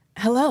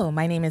Hello,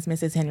 my name is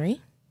Mrs.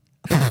 Henry.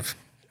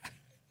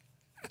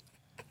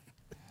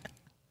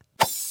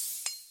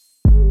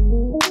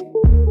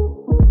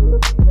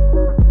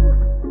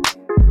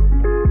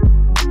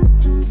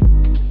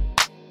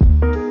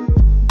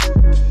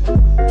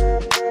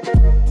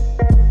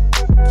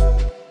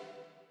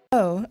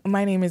 Hello,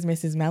 my name is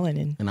Mrs.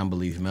 Melanin. And I'm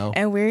Believe Mel.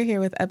 And we're here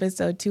with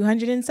episode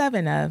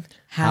 207 of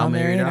How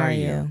Married Are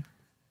You?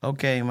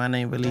 Okay, my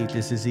name Believe.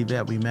 This is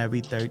Yvette. We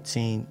married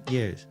 13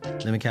 years.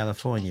 Live in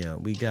California.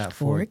 We got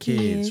four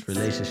kids.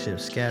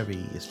 Relationships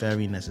scary. It's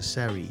very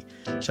necessary.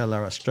 Tell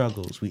our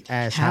struggles. We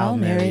ask how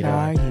married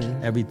are you?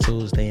 Every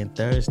Tuesday and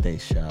Thursday,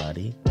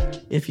 shawty.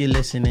 If you're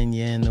listening,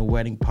 you're in the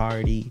wedding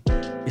party.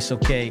 It's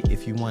okay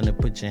if you want to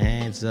put your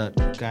hands up.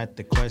 You got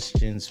the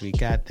questions. We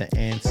got the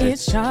answers.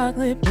 It's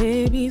chocolate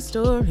baby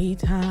story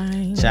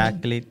time.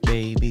 Chocolate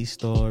baby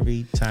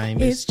story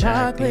time. It's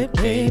chocolate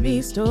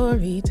baby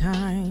story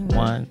time.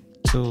 1,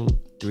 2,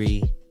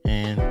 3,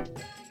 and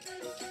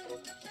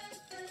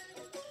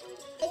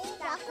it's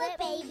chocolate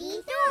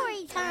baby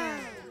story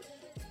time.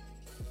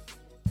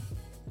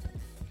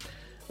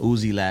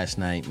 Uzi last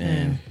night,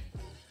 man.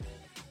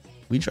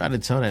 We tried to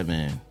tell that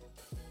man.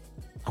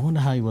 I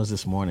wonder how he was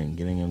this morning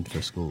getting him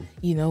for school.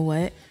 You know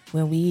what?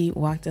 When we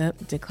walked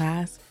up to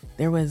class,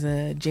 there was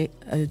a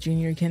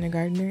junior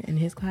kindergartner in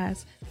his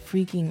class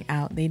freaking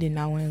out. They did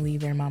not want to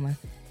leave their mama.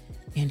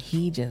 And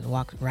he just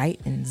walked right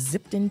and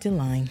zipped into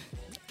line.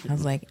 I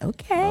was like,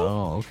 okay.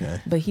 Oh,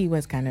 okay. But he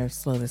was kind of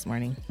slow this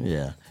morning.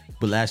 Yeah.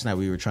 But last night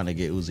we were trying to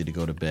get Uzi to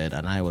go to bed,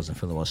 and I wasn't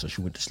feeling well, so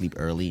she went to sleep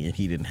early, and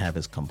he didn't have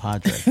his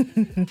compadre.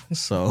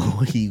 So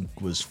he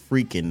was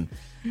freaking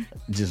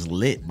just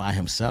lit by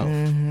himself.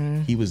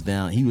 Mm-hmm. He was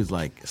down. He was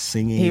like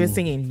singing. He was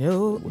singing,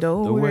 no,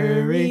 don't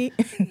worry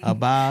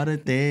about a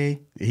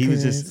thing. He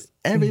was just,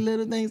 every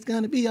little thing's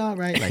going to be all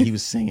right. Like he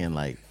was singing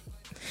like.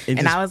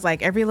 And I was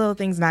like, every little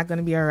thing's not going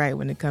to be all right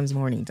when it comes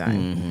morning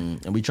time.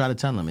 Mm-hmm. And we tried to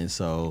tell him, and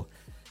so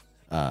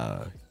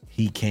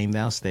he came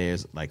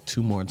downstairs like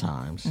 2 more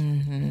times.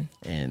 Mm-hmm.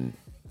 And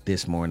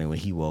this morning when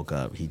he woke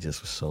up, he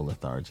just was so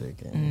lethargic,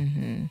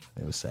 and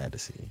it was sad to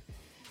see.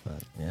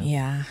 But,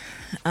 yeah.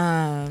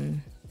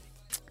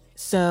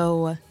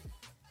 So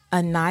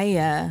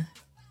Anaya,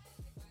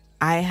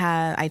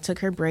 I took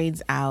her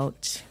braids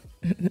out.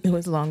 It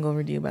was long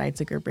overdue, but I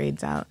took her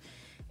braids out,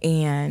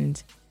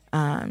 and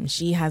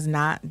she has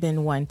not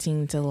been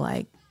wanting to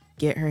like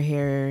get her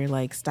hair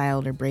like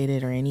styled or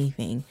braided or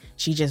anything.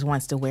 She just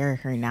wants to wear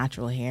her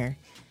natural hair.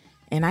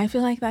 And I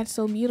feel like that's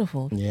so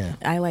beautiful. Yeah.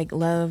 I like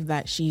love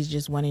that she's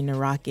just wanting to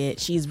rock it.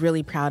 She's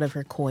really proud of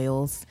her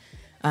coils.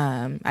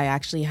 I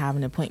actually have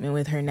an appointment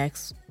with her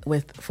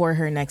for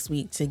her next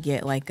week to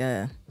get like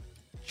a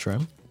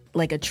trim,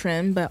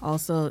 but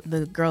also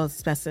the girl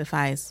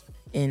specifies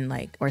in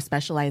like, or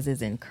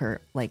specializes in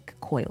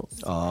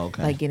coils. Oh,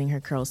 okay. Like getting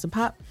her curls to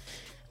pop.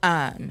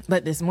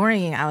 But this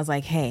morning I was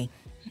like, hey,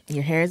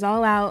 your hair's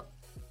all out.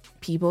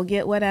 People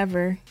get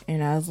whatever.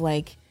 And I was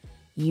like,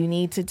 you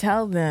need to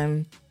tell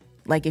them,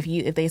 like if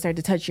they start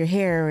to touch your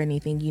hair or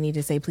anything, you need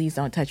to say, please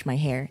don't touch my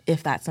hair.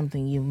 If that's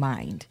something you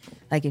mind.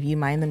 Like if you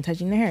mind them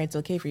touching their hair, it's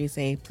okay for you to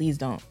say, please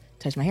don't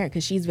touch my hair.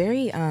 Because she's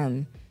very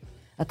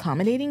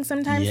accommodating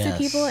sometimes to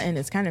people, and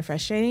it's kind of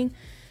frustrating.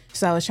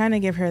 So I was trying to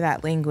give her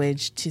that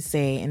language to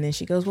say, and then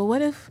she goes, well,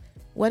 what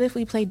if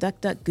we play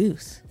Duck, Duck,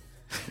 Goose?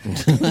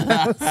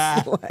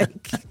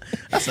 Like,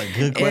 that's a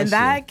good question. In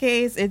that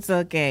case, it's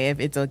okay if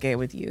it's okay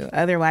with you.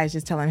 Otherwise,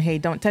 just tell him, hey,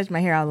 don't touch my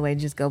hair all the way.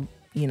 Just go,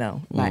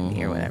 by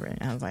me or whatever.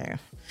 And I was like,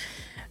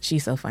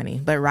 she's so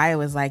funny. But Raya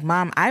was like,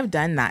 Mom, I've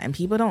done that and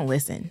people don't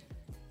listen.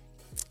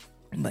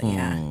 But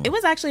yeah, it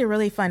was actually a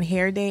really fun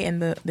hair day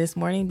this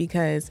morning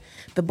because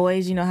the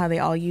boys, you know how they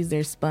all use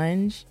their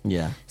sponge?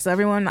 Yeah. So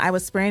I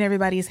was spraying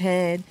everybody's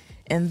head.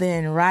 And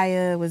then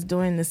Raya was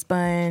doing the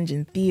sponge,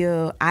 and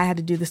I had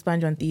to do the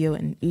sponge on Theo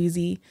and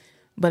Uzi.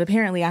 But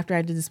apparently after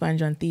I did the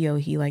sponge on Theo,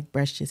 he like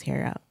brushed his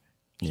hair out.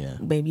 Yeah.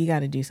 Babe, you got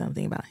to do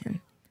something about him.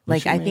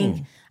 Like, I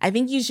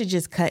think you should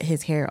just cut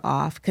his hair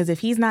off, because if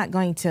he's not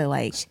going to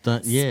like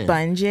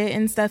sponge it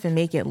and stuff and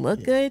make it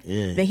look good,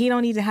 then he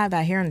don't need to have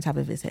that hair on the top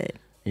of his head.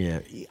 Yeah.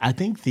 I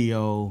think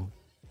Theo,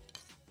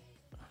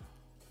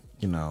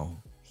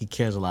 he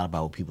cares a lot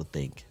about what people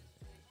think.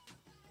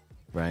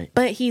 Right.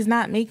 But he's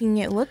not making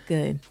it look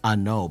good. I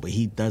know, but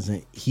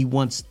he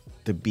wants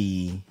to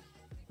be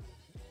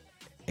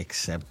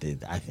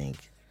accepted, I think.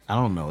 I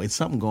don't know. It's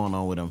something going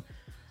on with him.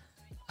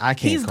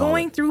 He's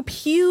going through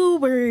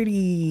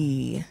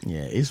puberty.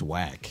 Yeah, it's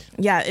whack.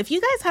 Yeah, if you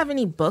guys have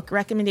any book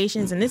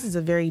recommendations, and this is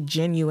a very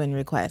genuine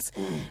request,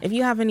 if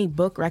you have any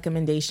book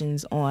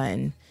recommendations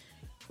on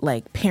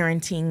like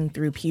parenting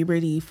through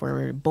puberty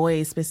for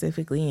boys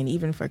specifically, and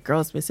even for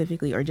girls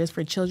specifically, or just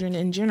for children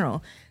in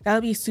general, that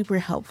would be super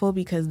helpful,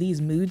 because these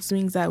mood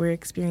swings that we're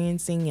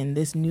experiencing and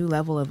this new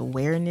level of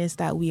awareness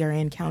that we are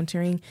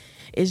encountering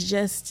is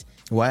just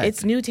whack.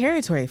 It's new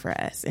territory for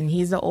us. And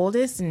he's the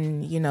oldest,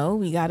 and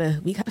we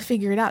gotta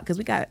figure it out, because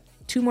we got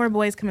 2 more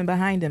boys coming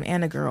behind him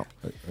and a girl.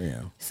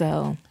 Yeah.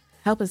 So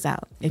help us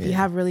out. If you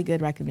have really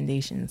good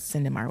recommendations,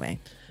 send them our way.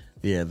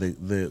 Yeah,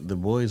 the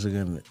boys are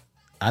gonna.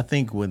 I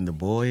think when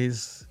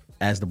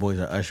as the boys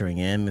are ushering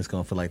in, it's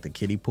gonna feel like the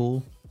kiddie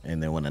pool,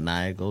 and then when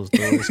Anaya goes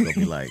through, it's gonna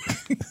be like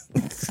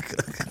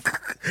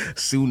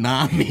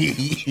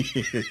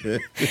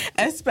tsunami.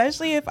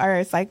 Especially if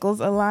our cycles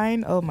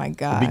align. Oh my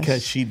gosh.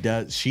 Because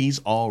she's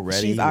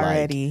already.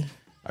 Like,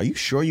 are you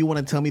sure you want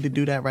to tell me to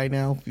do that right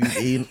now?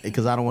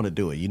 Because I don't want to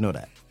do it. You know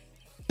that.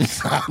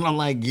 I'm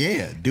like,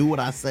 yeah, do what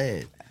I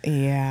said.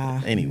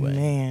 Yeah. Anyway,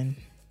 man.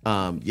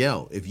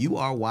 If you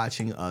are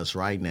watching us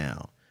right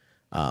now,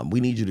 we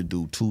need you to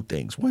do two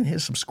things. One,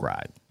 hit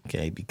subscribe,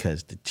 okay?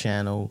 Because the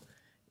channel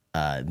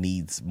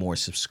needs more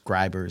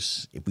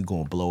subscribers. If we're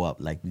going to blow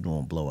up, like we're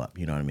going to blow up,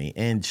 you know what I mean?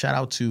 And shout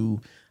out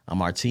to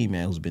our team,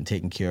 man, who's been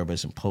taking care of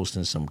us and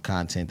posting some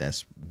content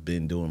that's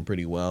been doing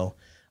pretty well.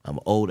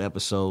 Old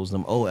episodes.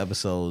 Them old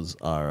episodes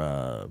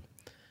are,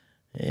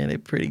 they're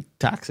pretty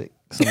toxic.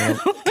 Some of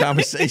the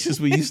conversations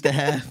we used to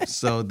have.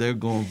 So they're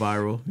going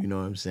viral. You know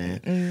what I'm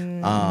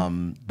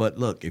saying? But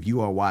look, if you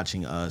are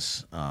watching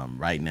us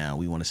right now,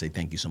 we want to say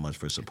thank you so much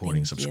for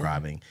supporting,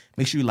 subscribing.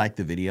 Make sure you like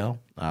the video,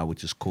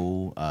 which is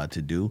cool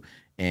to do.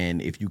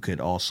 And if you could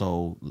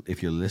also,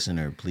 if you're a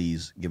listener,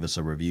 please give us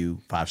a review,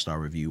 5-star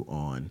review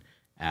on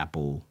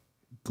Apple,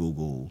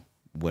 Google,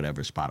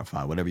 whatever,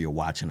 Spotify, whatever you're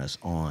watching us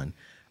on.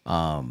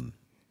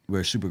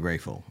 We're super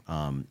grateful.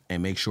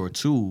 And make sure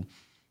too,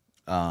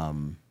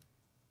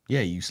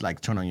 you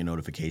like turn on your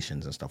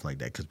notifications and stuff like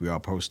that, because we are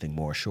posting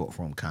more short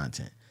form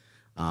content.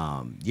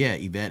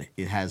 Yvette,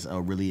 it has a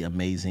really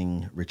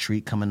amazing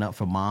retreat coming up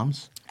for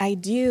moms. I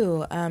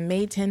do.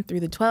 May 10th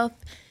through the 12th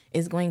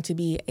is going to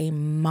be a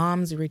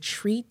mom's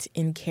retreat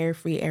in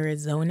Carefree,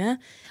 Arizona.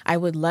 I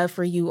would love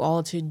for you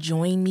all to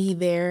join me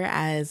there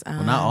as...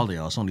 well, not all of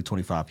y'all. It's only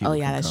 25 people. Oh,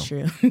 yeah, that's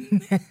true.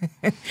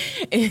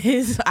 It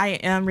is. I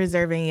am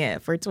reserving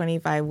it for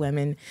 25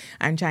 women.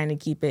 I'm trying to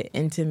keep it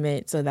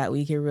intimate so that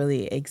we can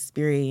really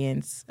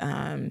experience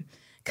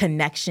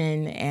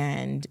connection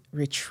and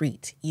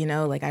retreat. You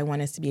know, like I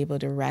want us to be able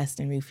to rest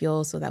and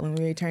refuel so that when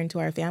we return to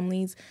our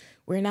families,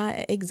 we're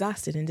not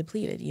exhausted and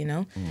depleted, you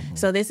know? Mm-hmm.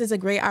 So this is a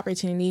great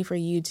opportunity for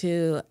you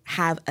to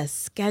have a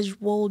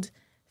scheduled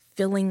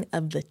filling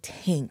of the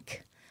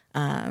tank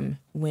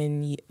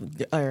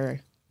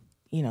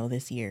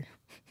this year.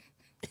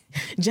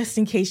 Just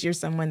in case you're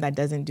someone that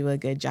doesn't do a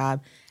good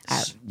job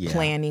at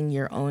planning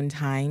your own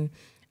time.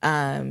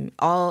 Not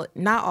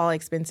all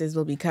expenses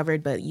will be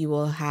covered, but you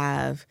will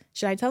have,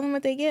 should I tell them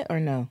what they get or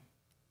no?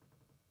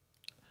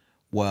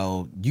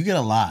 Well, you get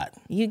a lot.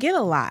 You get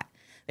a lot.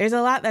 There's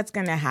a lot that's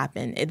going to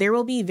happen. There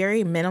will be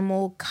very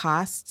minimal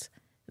costs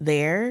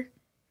there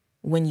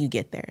when you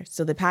get there.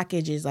 So the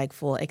package is like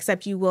full,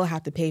 except you will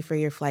have to pay for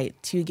your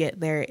flight to get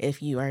there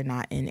if you are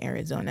not in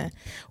Arizona.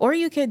 Or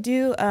you could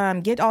do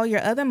get all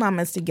your other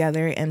mamas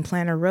together and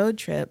plan a road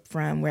trip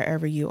from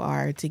wherever you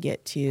are to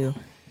get to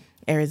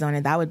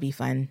Arizona. That would be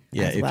fun.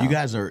 Yeah, as well. If you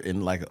guys are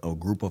in like a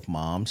group of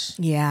moms,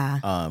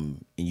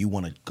 and you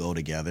want to go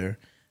together,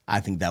 I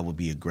think that would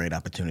be a great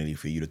opportunity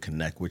for you to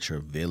connect with your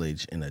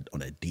village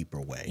on a deeper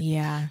way.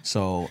 Yeah.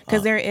 So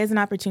because there is an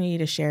opportunity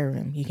to share a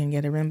room. You can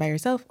get a room by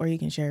yourself, or you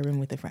can share a room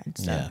with a friend.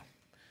 So.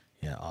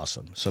 Yeah,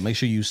 awesome. So make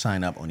sure you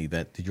sign up on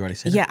Yvette. Did you already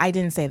say that? Yeah, I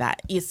didn't say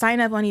that. You sign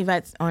up on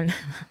Yvette's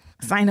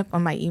sign up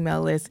on my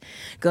email list.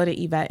 Go to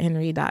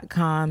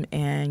YvetteHenry.com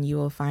and you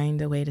will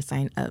find a way to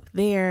sign up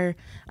there.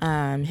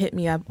 Hit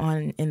me up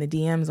in the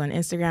DMs on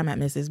Instagram at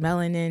Mrs.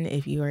 Melanin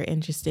if you are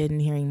interested in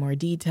hearing more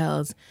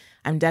details.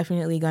 I'm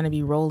definitely going to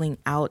be rolling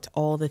out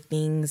all the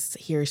things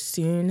here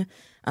soon.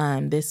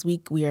 This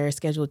week we are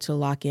scheduled to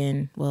lock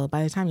in. Well,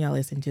 by the time y'all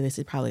listen to this,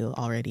 it probably will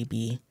already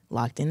be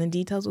locked in. The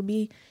details will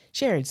be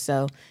shared.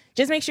 So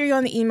just make sure you're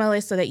on the email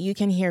list so that you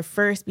can hear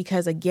first,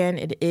 because again,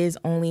 it is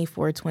only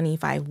for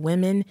 25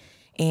 women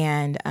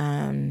and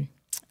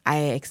I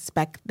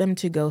expect them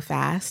to go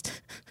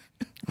fast.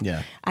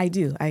 Yeah. I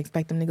do. I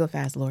expect them to go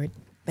fast, Lord.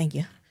 Thank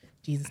you. In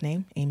Jesus'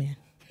 name, amen.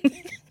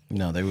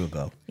 No, they will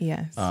go.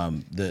 Yes.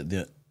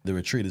 The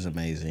retreat is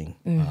amazing.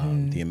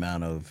 Mm-hmm. The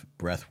amount of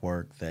breath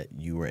work that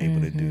you were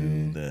able to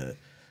do,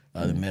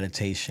 the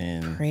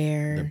meditation,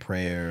 the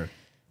prayer,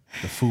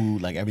 the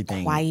food, like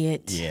everything.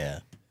 Quiet. Yeah.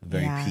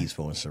 Very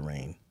peaceful and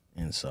serene.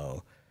 And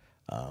so,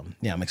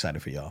 I'm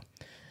excited for y'all.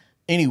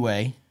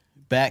 Anyway,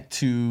 back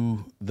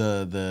to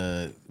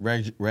the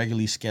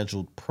regularly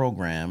scheduled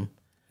program.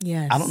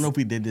 Yes. I don't know if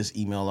we did this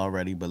email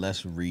already, but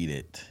let's read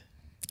it.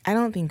 I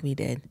don't think we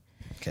did.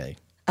 Okay.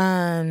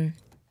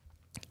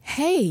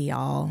 Hey,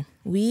 y'all.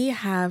 We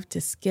have to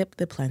skip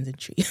the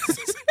pleasantries.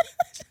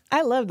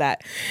 I love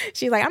that.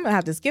 She's like, I'm going to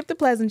have to skip the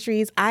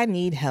pleasantries. I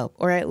need help,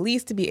 or at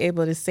least to be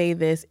able to say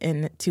this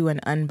to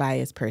an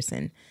unbiased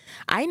person.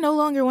 I no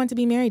longer want to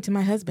be married to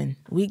my husband.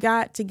 We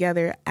got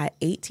together at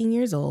 18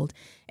 years old,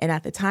 and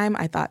at the time,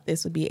 I thought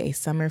this would be a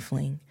summer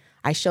fling.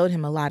 I showed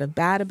him a lot of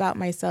bad about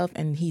myself,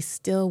 and he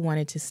still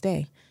wanted to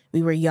stay.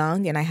 We were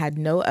young, and I had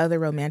no other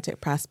romantic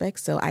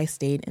prospects, so I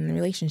stayed in the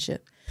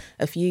relationship.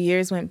 A few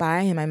years went by,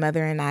 and my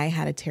mother and I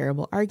had a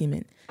terrible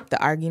argument.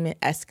 The argument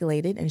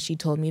escalated, and she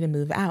told me to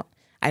move out.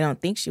 I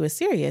don't think she was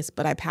serious,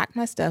 but I packed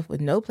my stuff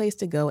with no place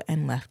to go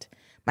and left.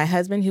 My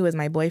husband, who was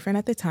my boyfriend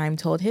at the time,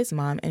 told his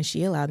mom, and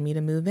she allowed me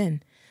to move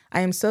in.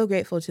 I am so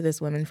grateful to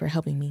this woman for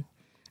helping me.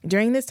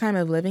 During this time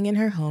of living in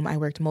her home, I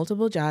worked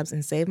multiple jobs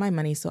and saved my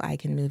money so I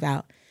can move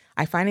out.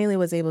 I finally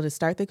was able to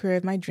start the career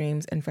of my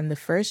dreams, and from the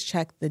first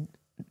check,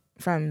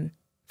 from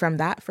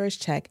that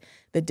first check,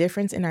 the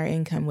difference in our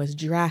income was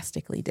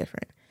drastically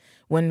different.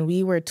 When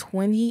we were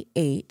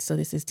 28, so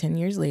this is 10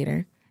 years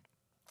later,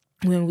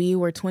 when we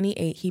were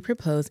 28, he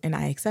proposed and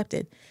I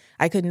accepted.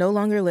 I could no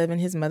longer live in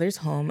his mother's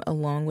home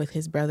along with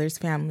his brother's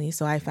family,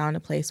 so I found a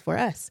place for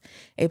us.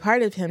 A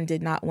part of him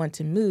did not want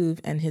to move,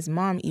 and his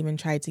mom even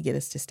tried to get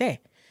us to stay.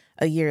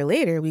 A year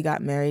later, we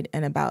got married,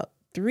 and about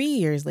 3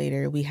 years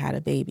later, we had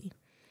a baby.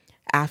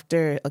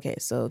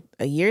 So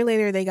a year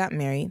later, they got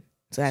married,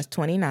 so that's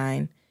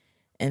 29.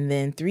 And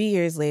then 3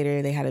 years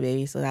later, they had a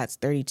baby, so that's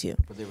 32.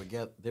 But they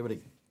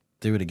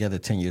were together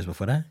 10 years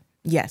before that?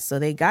 Yes, so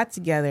they got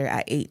together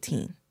at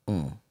 18.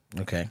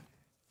 Okay.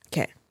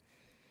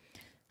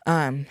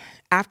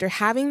 After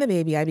having the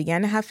baby, I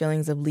began to have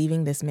feelings of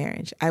leaving this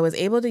marriage. I was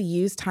able to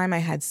use time I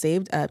had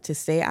saved up to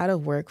stay out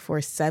of work for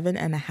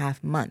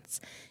 7.5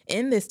 months.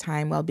 In this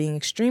time, while being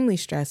extremely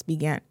stressed,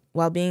 began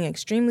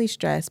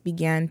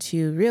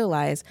to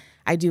realize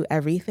I do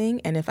everything,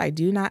 and if I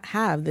do not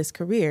have this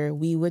career,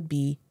 we would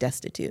be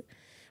destitute.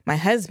 My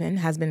husband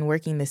has been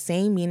working the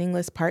same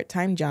meaningless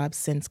part-time job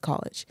since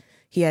college.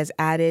 He has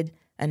added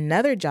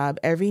another job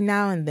every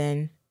now and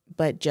then,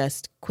 but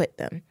just quit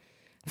them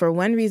for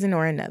one reason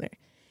or another.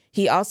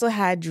 He also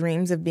had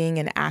dreams of being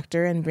an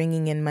actor and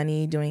bringing in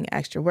money doing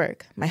extra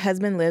work. My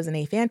husband lives in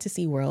a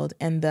fantasy world,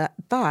 and the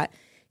thought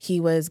he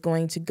was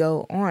going to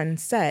go on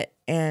set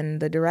and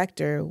the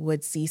director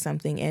would see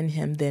something in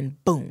him, then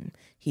boom,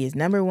 he is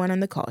number one on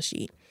the call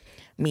sheet.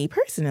 Me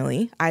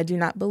personally, I do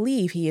not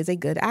believe he is a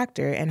good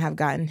actor and have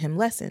gotten him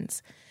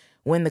lessons.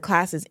 When the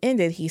classes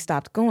ended, he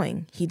stopped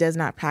going. He does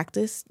not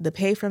practice. The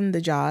pay from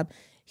the job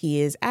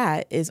he is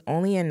at is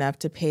only enough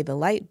to pay the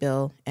light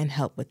bill and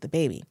help with the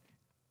baby.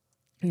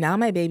 Now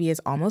my baby is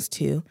almost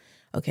 2.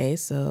 Okay,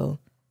 so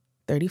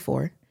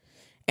 34.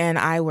 And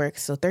I work,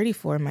 so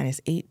 34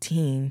 minus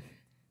 18.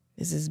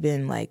 This has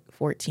been like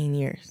 14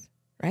 years,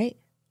 right?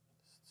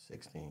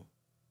 16.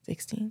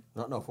 16?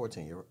 No,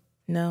 14. You're right.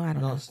 No, I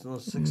don't know. No,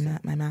 16.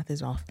 My math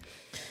is off.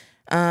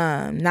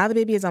 Now the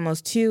baby is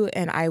almost 2,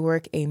 and I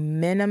work a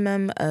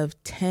minimum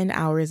of 10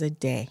 hours a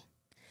day,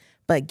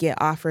 but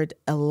get offered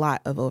a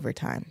lot of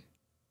overtime.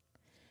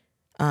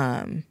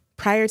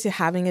 Prior to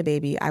having a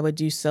baby, I would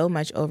do so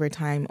much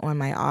overtime on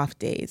my off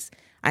days.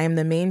 I am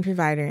the main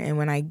provider, and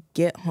when I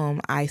get home,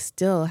 I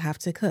still have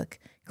to cook,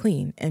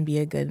 clean, and be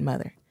a good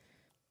mother.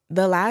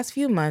 The last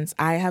few months,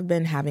 I have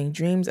been having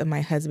dreams of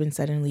my husband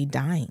suddenly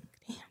dying.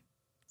 Damn.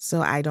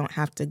 So I don't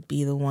have to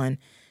be the one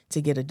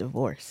to get a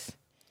divorce.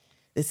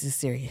 This is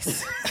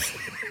serious.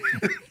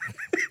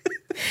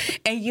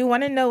 And you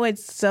want to know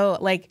what's so,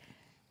 like,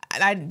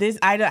 I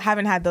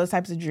haven't had those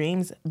types of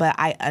dreams, but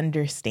I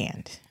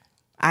understand.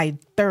 I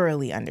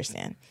thoroughly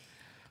understand.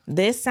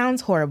 This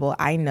sounds horrible,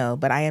 I know,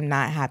 but I'm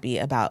not happy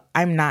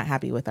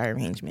with our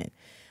arrangement.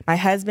 My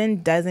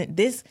husband doesn't,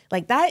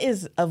 that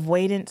is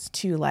avoidance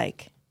to,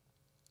 like,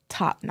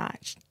 top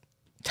notch.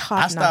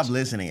 I stopped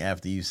listening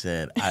after you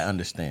said, I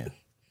understand.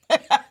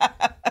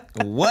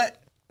 What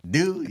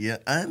do you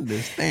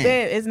understand?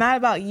 Babe, it's not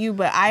about you,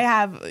 but I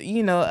have,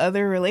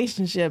 other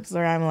relationships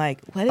where I'm like,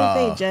 what if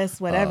they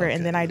just whatever, okay.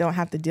 And then I don't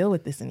have to deal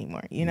with this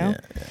anymore, Yeah.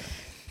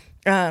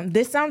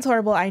 This sounds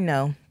horrible, I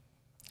know.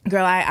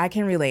 Girl, I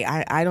can relate.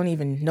 I don't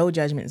even, no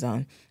judgment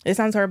zone. This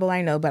sounds horrible,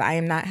 I know, but I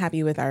am not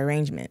happy with our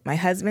arrangement. My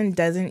husband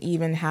doesn't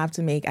even have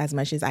to make as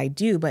much as I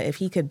do, but if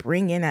he could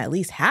bring in at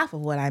least half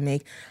of what I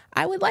make,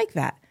 I would like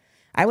that.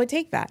 I would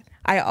take that.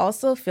 I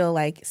also feel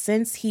like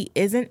since he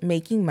isn't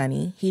making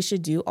money, he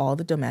should do all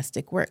the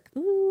domestic work.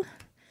 Ooh.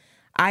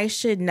 I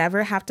should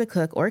never have to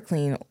cook or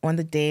clean on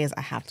the days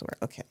I have to work.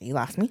 Okay, you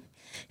lost me.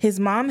 His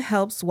mom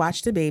helps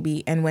watch the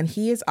baby, and when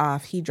he is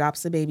off, he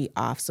drops the baby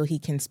off so he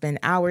can spend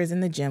hours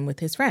in the gym with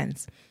his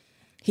friends.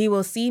 He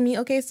will see me.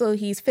 Okay, so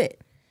he's fit.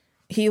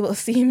 He will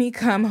see me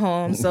come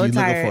home so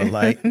tired.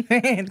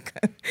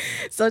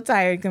 So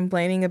tired,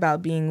 complaining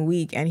about being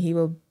weak, and he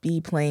will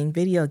be playing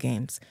video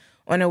games.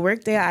 On a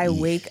work day, I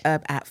wake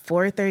up at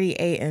 4:30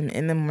 a.m.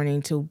 in the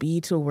morning to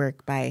be to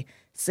work by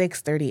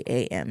 6:30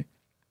 a.m.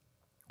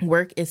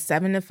 Work is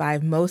 7 to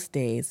 5 most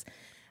days.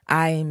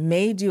 I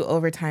may do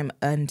overtime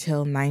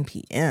until 9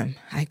 p.m.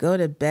 I go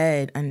to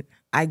bed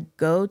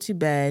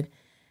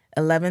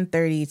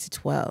 11:30 to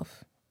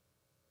 12.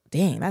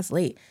 Dang, that's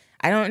late.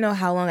 I don't know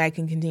how long I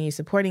can continue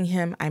supporting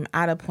him. I'm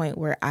at a point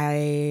where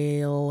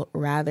I'll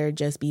rather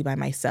just be by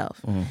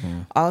myself.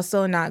 Mm-hmm.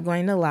 Also, not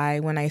going to lie,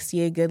 when I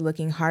see a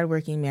good-looking,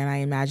 hardworking man, I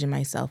imagine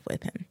myself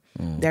with him.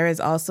 Mm. There is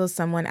also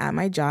someone at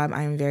my job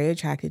I am very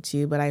attracted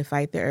to, but I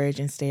fight the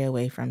urge and stay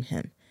away from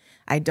him.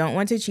 I don't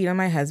want to cheat on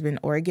my husband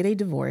or get a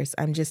divorce.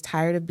 I'm just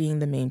tired of being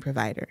the main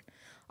provider.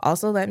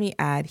 Also, let me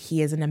add,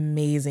 he is an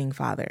amazing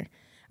father.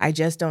 I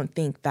just don't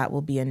think that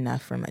will be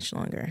enough for much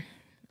longer.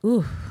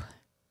 Ooh.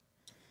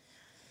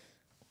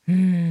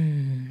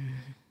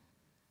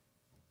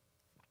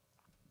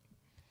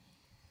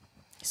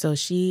 So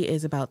she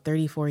is about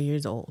 34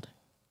 years old.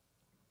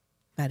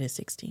 That is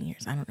 16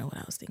 years. I don't know what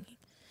I was thinking.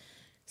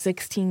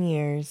 16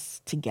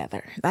 years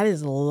together. That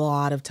is a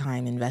lot of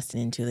time invested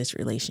into this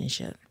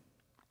relationship.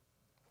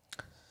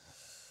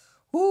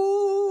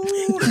 Ooh.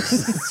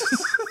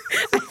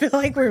 I feel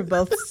like we're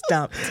both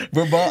stumped.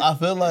 We're both, I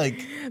feel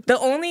like The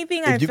only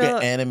thing if you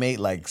can animate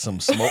like some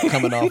smoke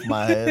coming off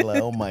my head,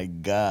 like, oh my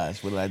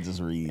gosh, what did I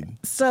just read?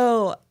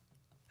 So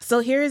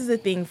here's the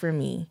thing for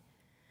me.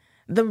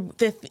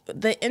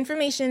 The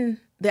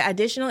information, the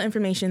additional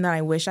information that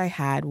I wish I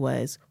had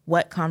was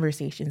what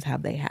conversations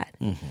have they had?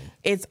 Mm-hmm.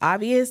 It's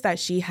obvious that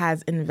she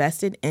has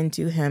invested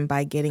into him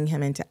by getting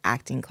him into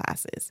acting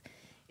classes.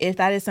 If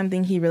that is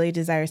something he really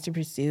desires to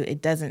pursue,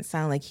 it doesn't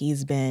sound like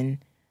he's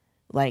been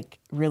like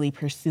really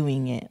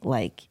pursuing it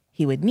like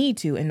he would need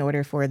to in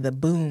order for the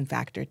boom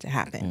factor to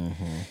happen.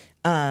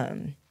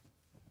 Mm-hmm.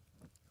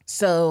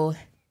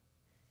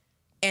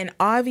 And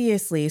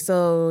obviously,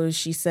 so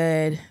she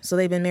said, so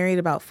they've been married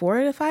about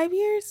 4 to 5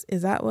 years.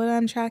 Is that what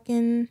I'm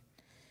tracking?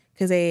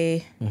 Because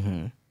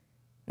when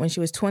she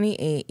was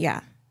 28,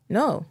 yeah,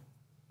 no.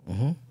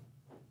 Mm-hmm.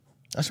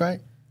 That's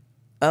right.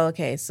 Oh,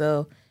 okay,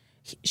 so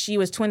she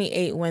was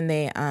 28 when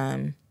they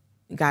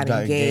got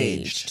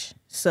engaged.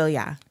 So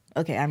yeah,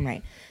 okay, I'm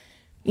right.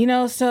 You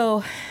know,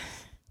 so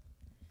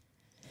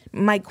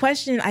my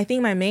question, I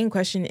think my main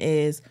question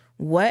is,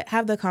 what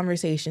have the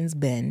conversations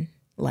been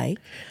like?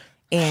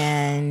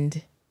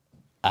 And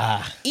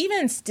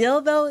even still,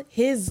 though,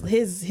 his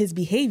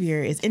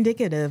behavior is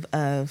indicative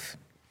of.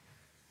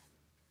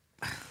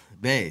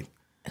 Babe,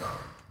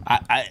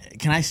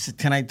 can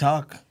I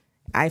talk?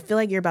 I feel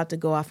like you're about to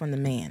go off on the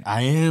man.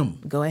 I am.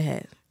 Go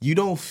ahead. You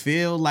don't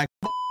feel like.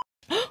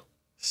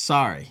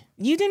 Sorry.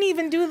 You didn't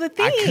even do the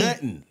thing. I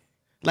couldn't.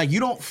 Like, you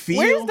don't feel.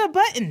 Where's the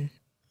button?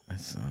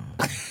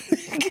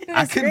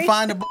 I couldn't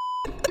find the.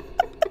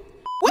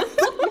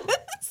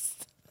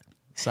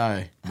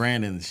 Sorry,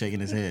 Brandon shaking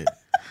his head.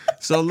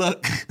 So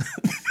look,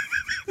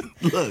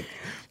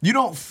 you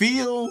don't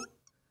feel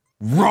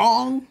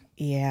wrong.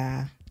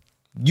 Yeah.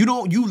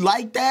 You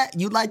like that?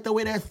 You like the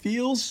way that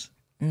feels?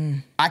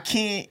 I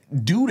can't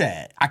do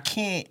that. I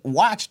can't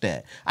watch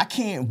that. I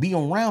can't be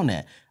around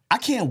that. I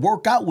can't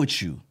work out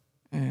with you.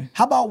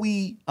 How about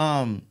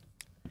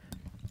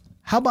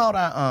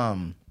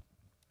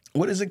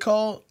what is it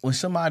called? When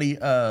somebody,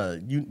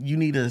 you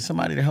need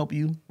somebody to help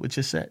you with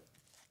your set?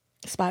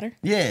 Spotter?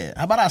 Yeah.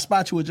 How about I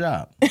spot you a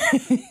job?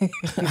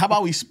 How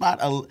about we spot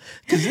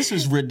because this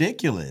is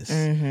ridiculous.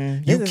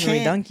 Mm-hmm. This is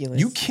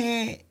ridiculous.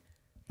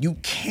 You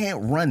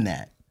can't run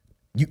that.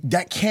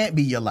 That can't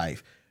be your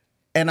life.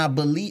 And I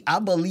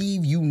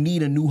believe you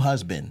need a new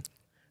husband.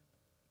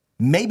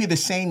 Maybe the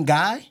same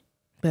guy,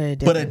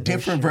 but a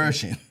different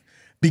version.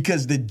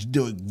 Because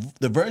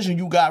the version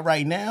you got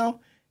right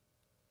now,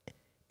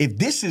 if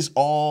this is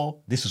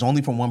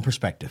only from one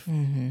perspective,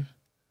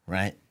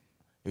 right?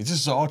 If this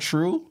is all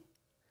true,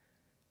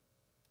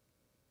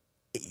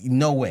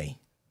 no way.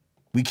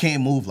 We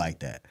can't move like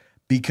that.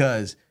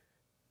 Because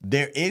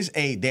there is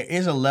a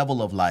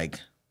level of like,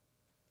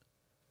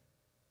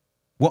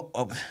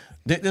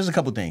 there's a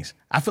couple things.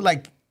 I feel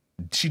like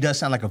she does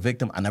sound like a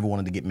victim. I never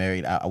wanted to get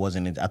married. I thought it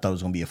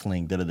was going to be a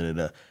fling.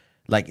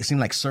 Like, it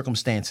seemed like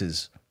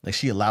circumstances, like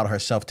she allowed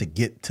herself to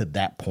get to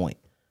that point.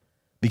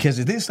 Because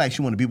it is like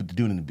she wanted to be able to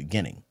do it in the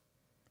beginning.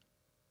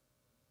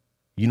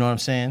 You know what I'm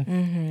saying?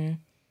 Mm-hmm.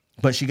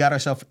 But she got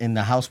herself in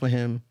the house with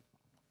him.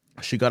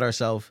 She got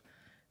herself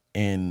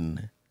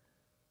in,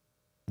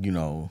 I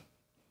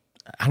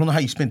don't know how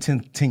you spend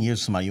 10 years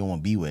with somebody you don't want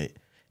to be with,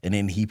 and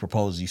then he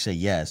proposes, you say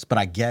yes. But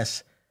I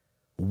guess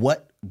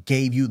what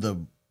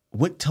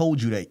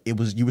told you that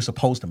you were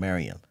supposed to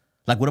marry him?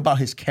 Like, what about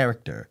his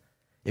character?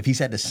 If he's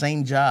had the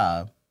same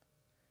job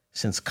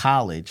since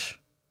college,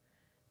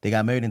 they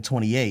got married in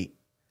 28.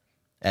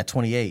 At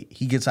 28,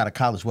 he gets out of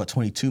college,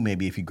 22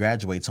 maybe if he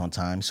graduates on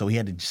time. So he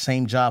had the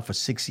same job for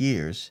 6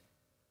 years,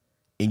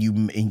 and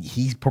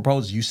he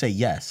proposes, you say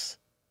yes.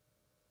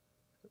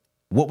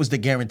 What was the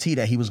guarantee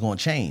that he was going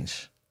to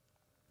change?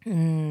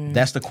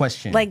 That's the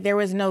question. Like, there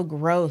was no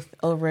growth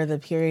over the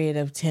period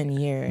of 10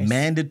 years.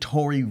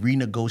 Mandatory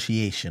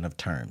renegotiation of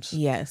terms.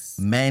 Yes.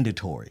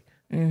 Mandatory.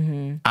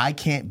 Mm-hmm. I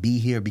can't be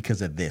here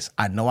because of this.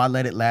 I know I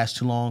let it last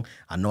too long.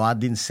 I know I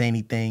didn't say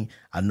anything.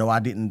 I know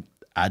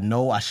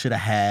I should have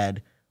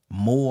had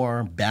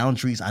more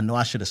boundaries. I know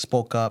I should have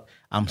spoke up.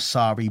 I'm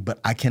sorry, but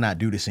I cannot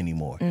do this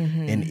anymore.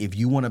 Mm-hmm. And if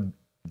you want to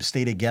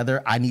stay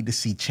together, I need to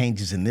see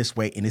changes in this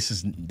way. And this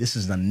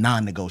is a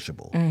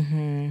non-negotiable.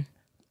 Mm-hmm.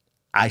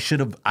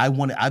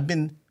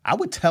 I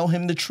would tell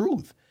him the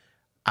truth.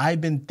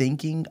 I've been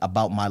thinking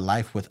about my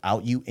life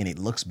without you, and it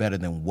looks better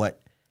than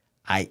what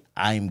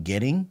I'm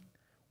getting.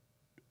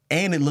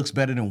 And it looks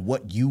better than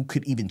what you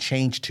could even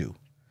change to.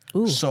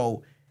 Ooh.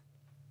 So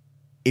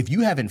if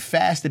you haven't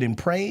fasted and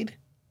prayed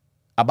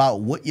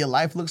about what your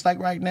life looks like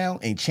right now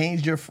and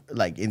changed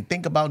and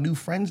think about new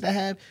friends to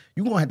have,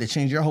 you're going to have to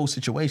change your whole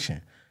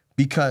situation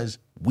because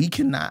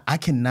I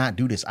cannot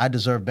do this. I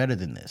deserve better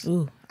than this.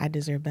 Ooh, I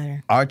deserve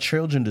better. Our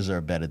children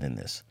deserve better than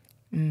this.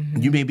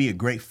 You may be a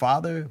great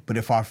father, but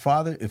if our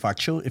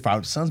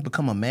sons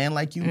become a man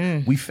like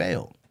you, we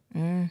failed.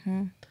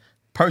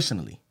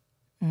 Personally.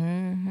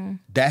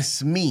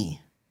 That's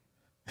me.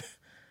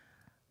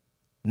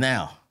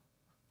 Now,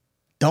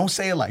 don't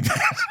say it like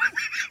that.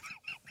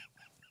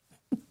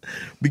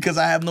 Because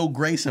I have no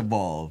grace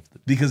involved.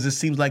 Because it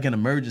seems like an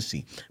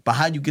emergency. But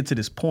how'd you get to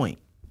this point?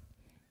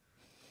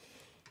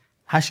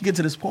 How'd she get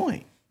to this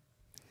point?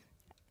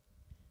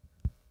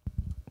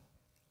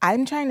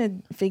 I'm trying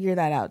to figure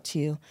that out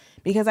too.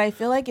 Because I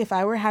feel like if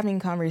I were having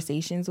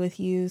conversations with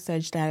you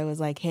such that it was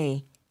like,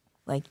 hey,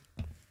 like,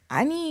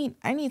 I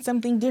need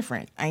something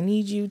different. I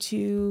need you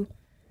to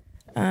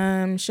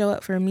show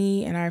up for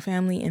me and our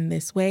family in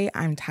this way.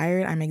 I'm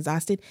tired. I'm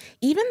exhausted.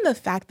 Even the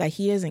fact that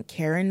he doesn't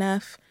care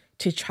enough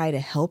to try to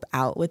help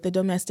out with the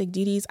domestic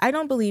duties. I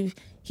don't believe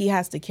he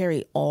has to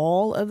carry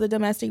all of the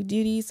domestic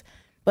duties,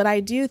 but I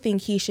do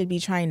think he should be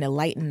trying to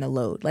lighten the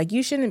load. Like,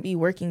 you shouldn't be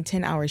working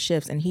 10-hour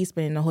shifts and he's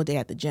spending the whole day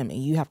at the gym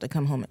and you have to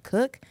come home and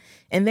cook.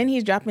 And then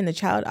he's dropping the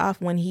child off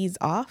when he's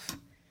off.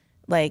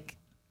 Like,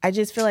 I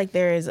just feel like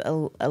there is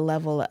a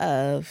level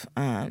of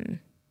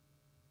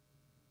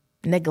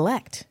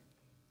neglect.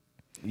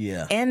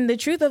 Yeah. And the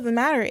truth of the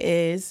matter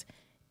is,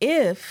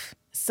 if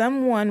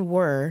someone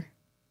were,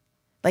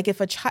 like,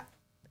 if a child,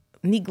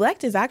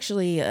 neglect is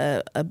actually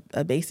a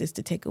basis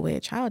to take away a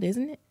child,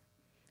 isn't it?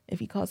 If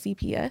you call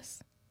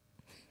CPS.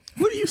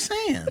 What are you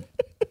saying?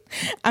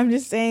 I'm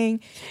just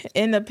saying,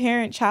 in a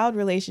parent-child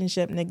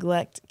relationship,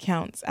 neglect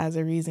counts as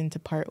a reason to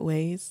part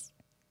ways.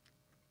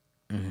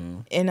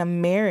 In a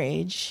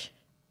marriage,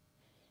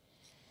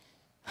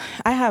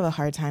 I have a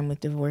hard time with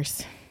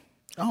divorce.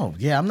 Oh,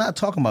 yeah, I'm not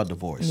talking about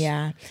divorce.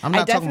 Yeah. I'm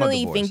not I talking about definitely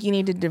divorce. think you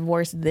need to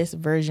divorce this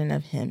version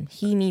of him.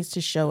 He needs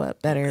to show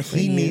up better for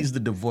He you. needs to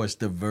divorce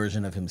the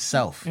version of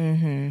himself.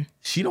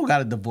 She don't got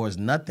to divorce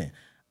nothing.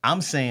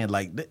 I'm saying,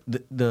 like,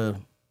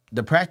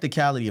 the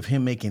practicality of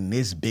him making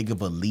this big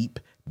of a leap,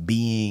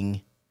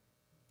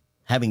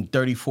 having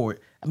 34.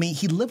 I mean,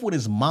 he lived with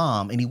his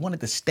mom and he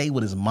wanted to stay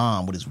with his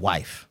mom, with his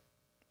wife,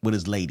 with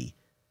his lady.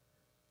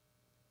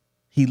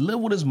 He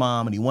lived with his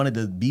mom and he wanted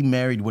to be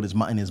married with his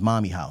in his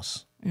mommy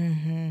house.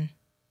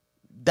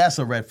 That's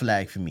a red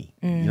flag for me.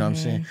 You know what I'm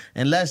saying?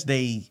 Unless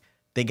they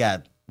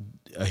got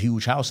a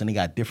huge house and they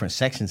got different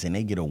sections and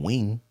they get a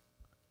wing,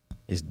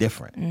 it's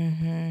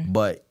different.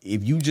 But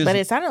if you just... But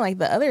it sounded like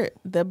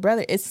the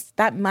brother,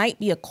 that might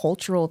be a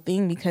cultural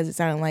thing because it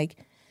sounded like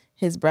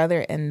his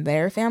brother and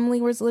their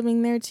family was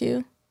living there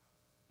too.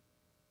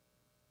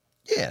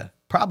 Yeah,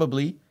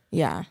 probably.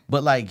 Yeah.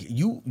 But like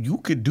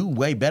you could do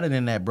way better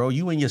than that, bro.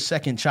 You in your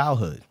second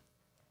childhood.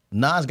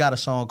 Nas got a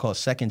song called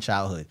Second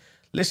Childhood.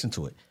 Listen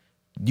to it.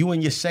 You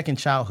in your second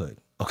childhood,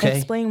 okay?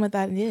 Explain what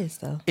that is,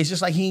 though. It's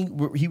just like he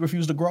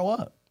refused to grow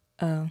up.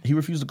 Oh. He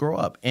refused to grow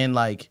up. And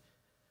like,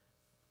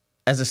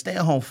 as a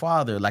stay-at-home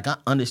father, like, I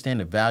understand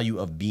the value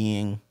of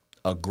being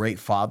a great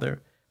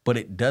father, but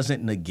it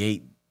doesn't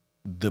negate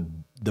the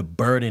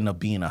burden of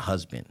being a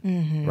husband,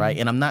 right?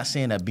 And I'm not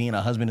saying that being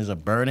a husband is a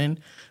burden,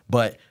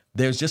 but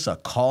there's just a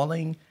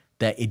calling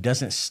that it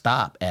doesn't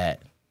stop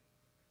at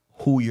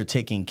who you're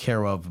taking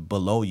care of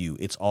below you.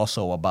 It's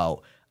also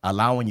about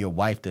allowing your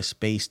wife the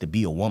space to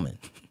be a woman.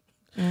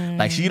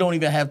 Like, she don't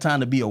even have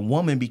time to be a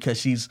woman because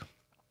she's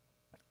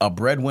a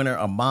breadwinner,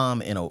 a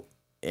mom, and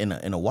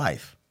a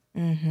wife.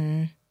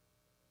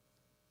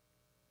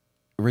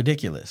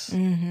 Ridiculous.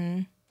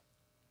 Were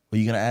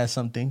you gonna add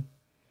something?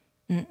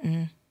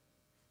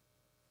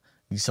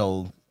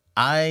 So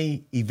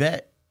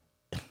Yvette,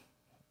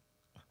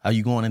 are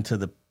you going into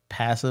the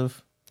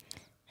passive,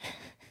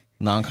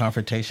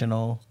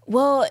 non-confrontational?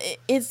 Well,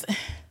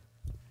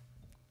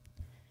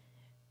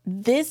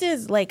 this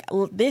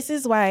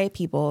is why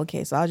people,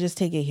 okay, so I'll just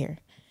take it here.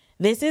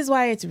 This is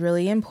why it's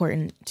really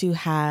important to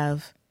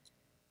have,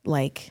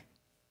 like,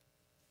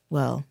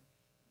 well,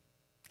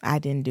 I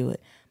didn't do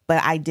it,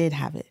 but I did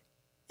have it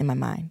in my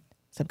mind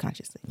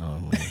subconsciously. Oh,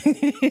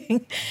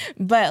 man.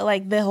 But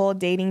like the whole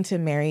dating to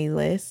marry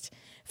list,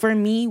 for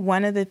me,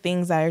 one of the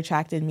things that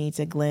attracted me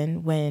to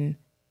Glenn when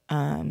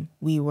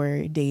we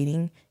were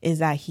dating is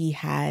that he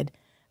had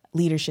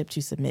leadership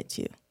to submit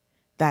to,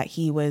 that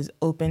he was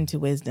open to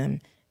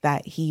wisdom,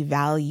 that he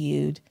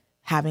valued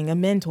having a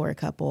mentor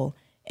couple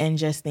and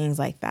just things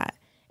like that.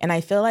 And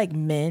I feel like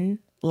men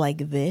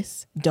like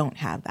this don't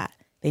have that.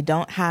 They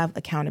don't have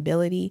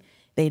accountability.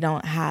 They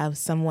don't have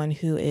someone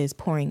who is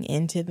pouring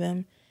into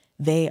them.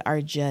 They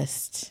are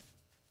just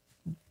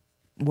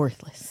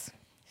worthless.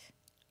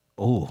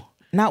 Oh.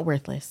 Not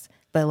worthless,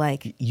 but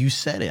like... You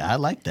said it. I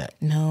like that.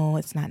 No,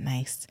 it's not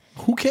nice.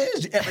 Who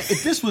cares?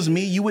 If this was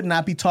me, you would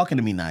not be talking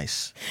to me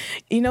nice.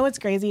 You know what's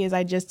crazy is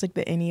I just took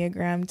the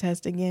Enneagram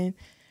test again.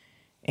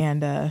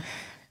 And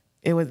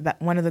it was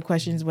that one of the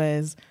questions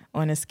was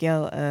on a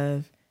scale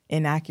of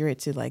inaccurate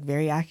to like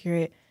very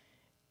accurate.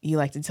 You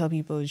like to tell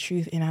people the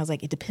truth. And I was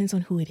like, it depends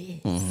on who it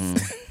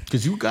is.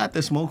 Because you got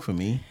the smoke for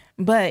me.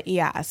 But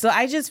yeah, so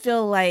I just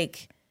feel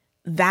like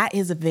that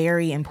is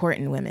very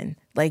important, women.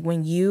 Like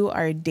when you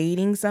are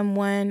dating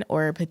someone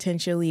or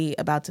potentially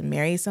about to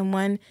marry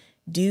someone,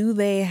 Do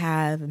they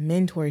have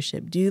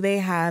mentorship? Do they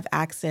have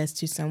access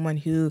to someone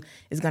who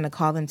is going to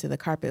call them to the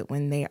carpet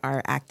when they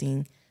are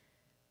acting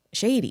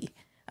shady?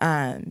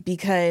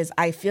 Because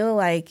I feel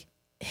like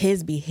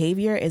his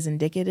behavior is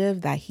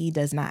indicative that he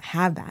does not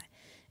have that.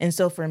 And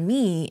so for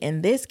me,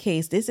 in this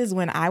case, this is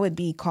when I would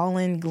be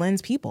calling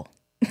Glenn's people.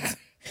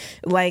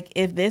 Like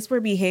if this were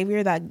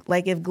behavior that,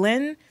 like if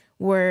Glenn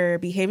were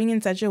behaving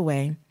in such a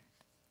way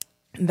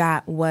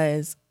that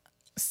was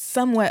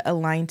somewhat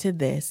aligned to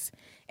this,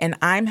 and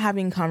I'm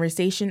having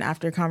conversation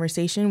after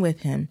conversation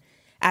with him,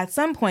 at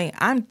some point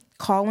I'm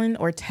calling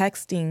or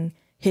texting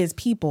his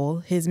people,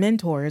 his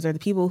mentors, or the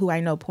people who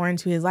I know pour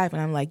into his life.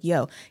 And I'm like,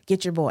 yo,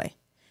 get your boy.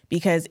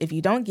 Because if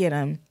you don't get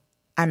him,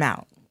 I'm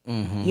out.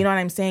 Mm-hmm. You know what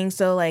I'm saying?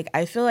 So like,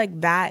 I feel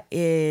like that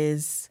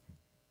is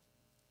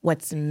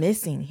what's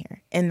missing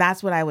here. And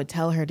that's what I would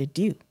tell her to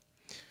do.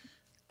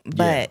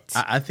 But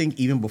yeah. I think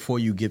even before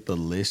you get the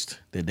list,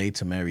 the date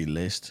to marry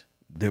list,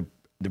 the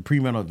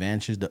premarital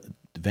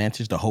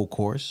advantage, the whole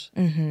course,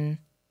 mm-hmm.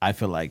 I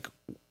feel like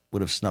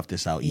would have snuffed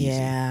this out easy.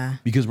 Yeah.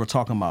 Because we're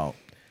talking about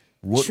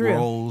what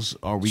roles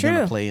are we going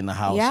to play in the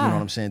house? Yeah. You know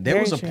what I'm saying? There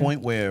was a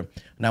point where,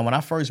 now when I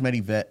first met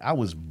Yvette, I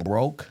was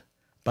broke,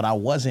 but I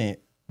wasn't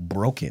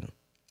broken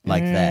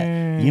like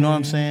that. You know what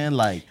I'm saying?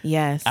 Like,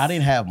 yes. I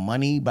didn't have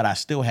money, but I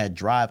still had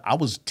drive. I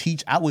was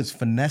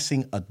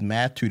finessing a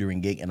math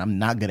tutoring gig, and I'm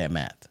not good at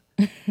math.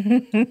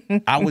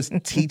 I was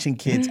teaching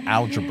kids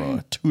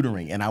algebra,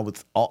 tutoring, and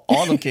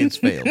all them kids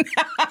failed.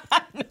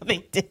 No, they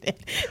didn't.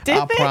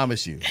 I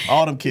promise you.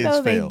 All them kids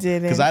failed.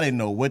 Because I didn't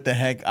know what the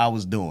heck I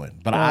was doing.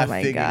 But I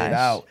figured it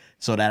out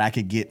so that I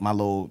could get my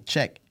little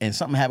check. And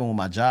something happened with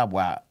my job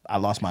where I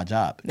lost my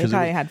job. They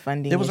probably had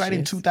funding It was right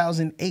in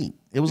 2008.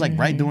 It was like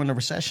right during the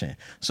recession.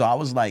 So I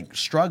was like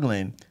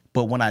struggling.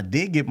 But when I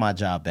did get my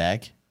job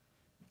back,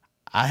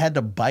 I had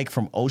to bike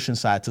from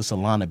Oceanside to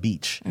Solana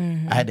Beach.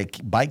 I had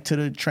to bike to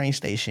the train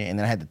station, and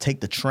then I had to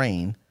take the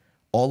train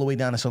all the way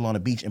down to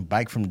Solana Beach and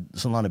bike from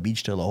Solana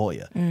Beach to La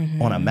Jolla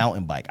on a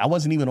mountain bike. I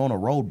wasn't even on a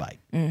road bike.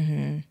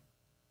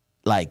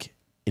 Like,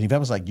 and Yvette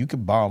was like, you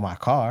could borrow my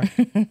car.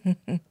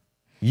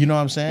 You know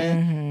what I'm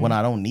saying? When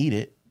I don't need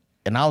it.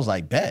 And I was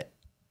like, bet.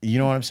 You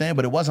know what I'm saying?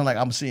 But it wasn't like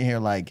I'm sitting here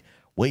like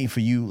waiting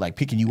for you, like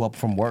picking you up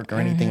from work or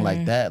anything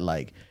like that.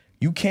 Like,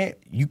 you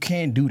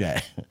can't do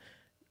that.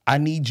 I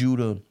need you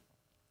to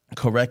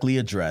correctly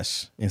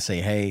address and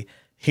say, hey,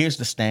 here's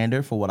the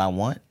standard for what I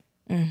want.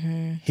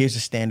 Here's the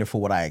standard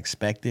for what I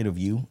expected of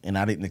you, and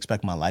I didn't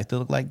expect my life to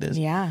look like this.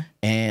 Yeah.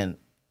 And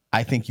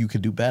I think you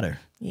could do better.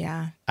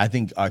 Yeah. I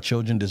think our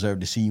children deserve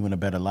to see you in a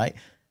better light.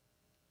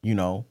 You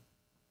know,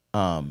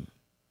 I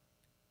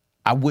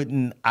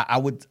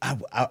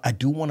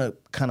do want to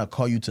kind of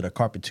call you to the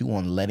carpet too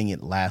on letting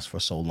it last for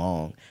so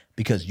long,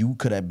 because you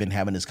could have been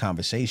having this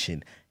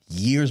conversation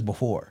years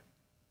before.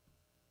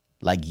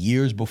 Like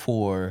years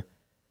before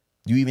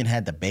you even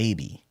had the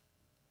baby.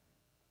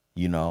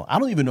 You know, I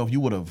don't even know if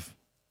you would have.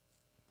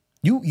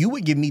 You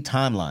would give me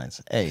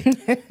timelines. Hey,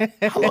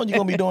 how long you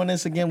gonna be doing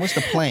this again? What's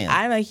the plan?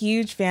 I'm a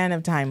huge fan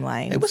of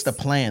timelines. Hey, what's the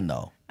plan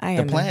though?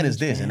 The plan is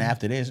this, and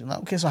after this,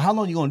 okay. So how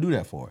long you gonna do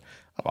that for?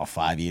 About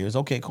 5 years.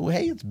 Okay, cool.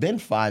 Hey, it's been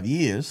 5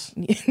 years.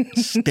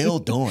 Still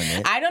doing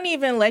it. I don't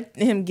even let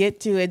him get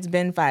to it's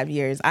been 5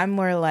 years. I'm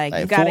more like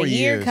you got a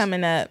year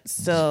coming up.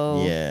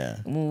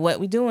 So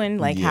what we doing?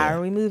 Like, how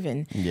are we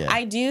moving? Yeah.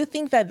 I do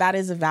think that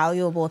is a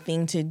valuable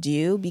thing to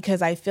do,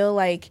 because I feel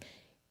like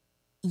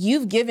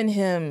you've given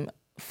him,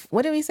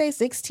 what did we say,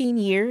 16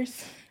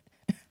 years?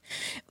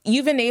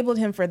 You've enabled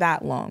him for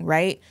that long,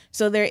 right?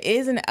 So there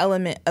is an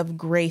element of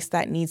grace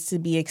that needs to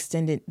be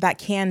extended. That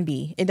can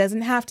be. It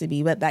doesn't have to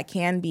be, but that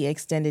can be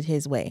extended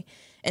his way.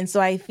 And so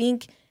I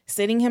think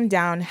sitting him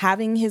down,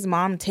 having his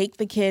mom take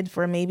the kid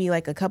for maybe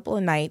like a couple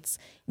of nights,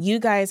 you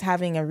guys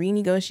having a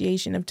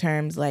renegotiation of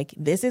terms, like,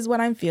 this is what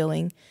I'm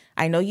feeling.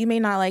 I know you may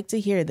not like to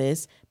hear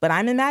this, but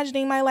I'm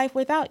imagining my life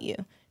without you,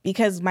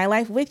 because my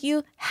life with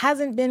you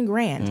hasn't been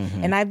grand.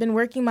 And I've been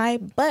working my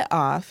butt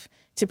off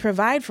to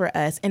provide for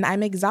us, and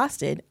I'm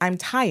exhausted. I'm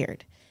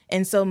tired.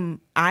 And so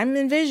I'm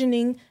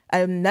envisioning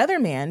another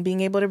man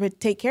being able to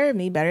take care of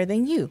me better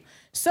than you.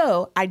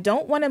 So I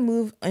don't want to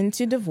move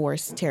into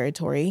divorce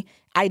territory.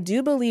 I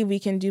do believe we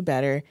can do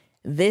better.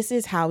 This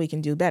is how we can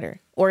do better.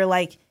 Or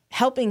like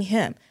helping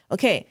him.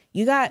 Okay,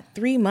 you got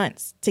 3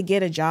 months to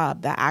get a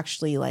job that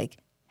actually like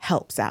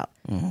helps out.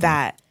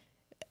 That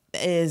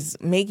is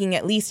making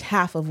at least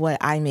half of what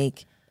I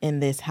make in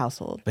this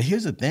household. But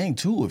here's the thing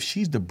too. If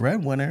she's the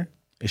breadwinner,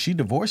 if she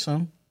divorce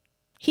him,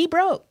 he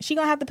broke. She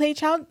gonna have to pay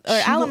child or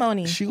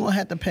alimony. She gonna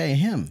have to pay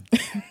him.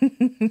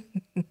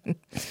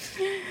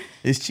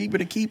 It's cheaper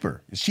to keep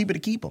her. It's cheaper to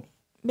keep him.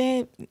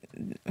 Babe.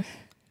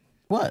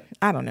 What?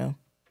 I don't know.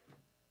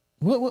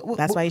 What,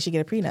 That's why you should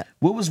get a prenup.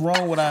 What was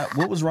wrong with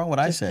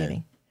I said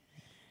kidding.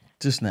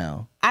 Just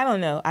now? I don't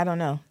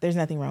know. There's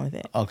nothing wrong with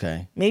it.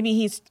 Okay. Maybe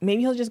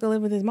he'll just go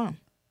live with his mom.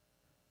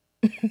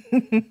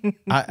 I'm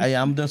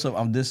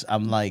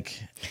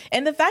like,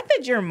 and the fact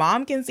that your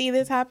mom can see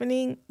this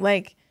happening,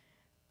 like,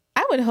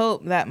 I would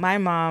hope that my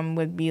mom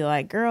would be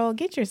like, girl,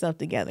 get yourself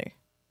together.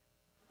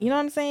 You know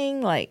what I'm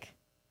saying? Like,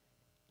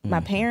 my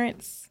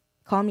parents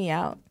call me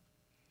out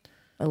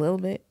a little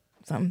bit.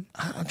 Something.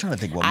 I'm trying to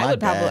think what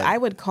I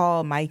would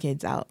call my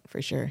kids out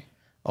for sure.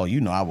 Oh,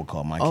 I would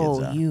call my kids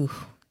out. Oh, you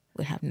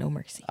would have no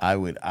mercy. I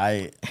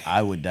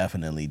would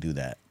definitely do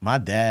that. My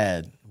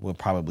dad would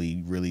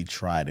probably really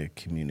try to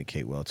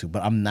communicate well too,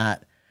 but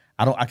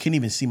I can't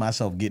even see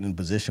myself getting in a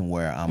position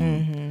where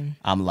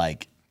I'm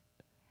like,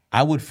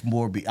 I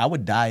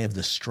would die of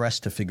the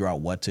stress to figure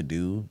out what to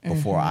do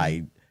before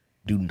I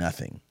do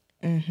nothing.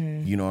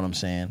 You know what I'm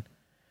saying?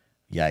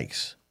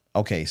 Yikes.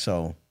 Okay,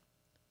 so,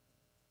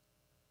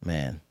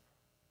 man,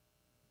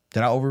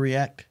 did I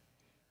overreact?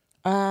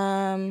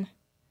 I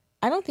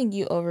don't think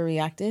you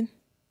overreacted.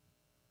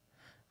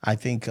 I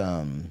think,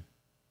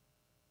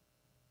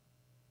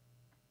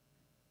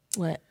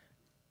 What?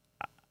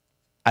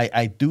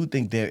 I do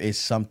think there is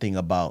something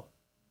about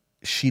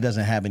she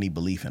doesn't have any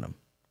belief in him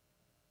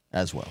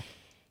as well.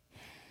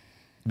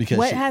 Because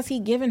what has he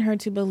given her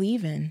to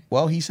believe in?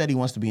 Well, he said he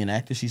wants to be an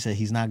actor. She said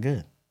he's not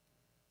good.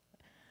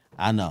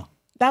 I know.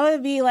 That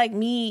would be like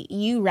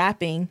you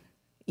rapping,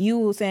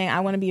 you saying,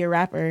 I want to be a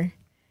rapper.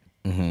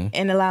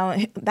 And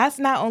that's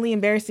not only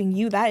embarrassing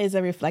you, that is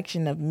a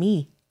reflection of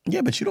me.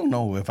 Yeah, but you don't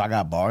know if I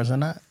got bars or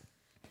not.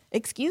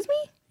 Excuse me?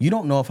 You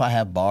don't know if I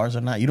have bars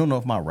or not. You don't know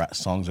if my rap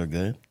songs are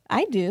good.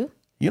 I do.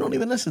 You don't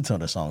even listen to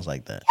the songs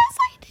like that. Yes,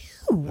 I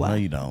do. No,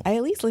 you don't. I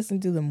at least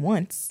listened to them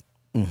once.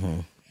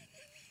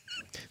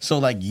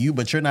 So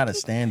but you're not a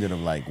standard of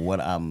like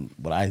what I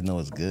know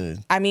is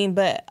good. I mean,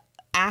 but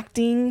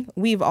acting,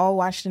 we've all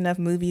watched enough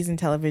movies and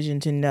television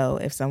to know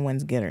if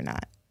someone's good or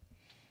not.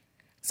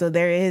 So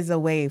there is a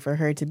way for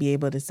her to be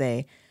able to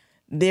say,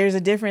 there's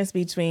a difference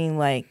between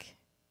like,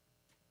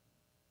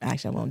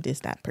 actually, I won't diss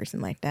that person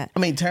like that. I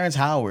mean, Terrence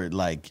Howard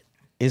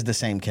is the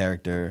same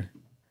character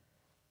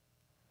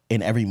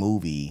in every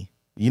movie.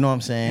 You know what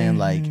I'm saying?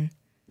 Like,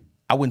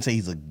 I wouldn't say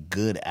he's a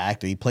good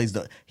actor.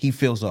 He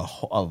fills a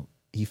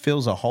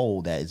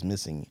hole that is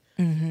missing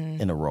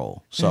in a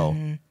role. So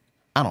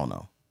I don't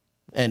know.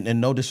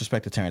 And no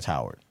disrespect to Terrence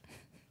Howard.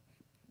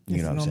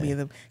 You know what I'm saying? This is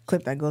gonna be the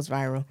clip that goes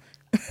viral.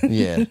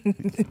 Yeah.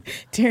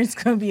 Terrence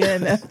gonna be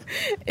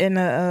in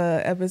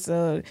a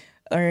episode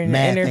or in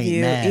an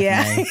interview.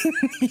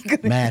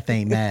 Math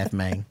ain't math,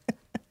 man.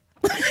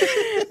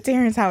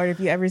 Terrence Howard, if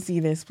you ever see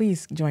this,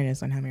 please join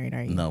us on How Married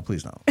Are You? No,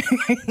 please don't.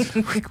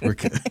 We're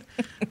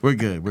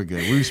good. We're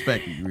good. We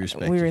respect you.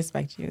 We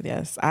respect you,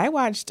 yes. I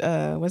watched,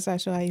 what's that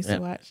show I used to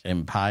watch?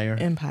 Empire.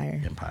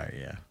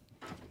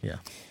 Yeah.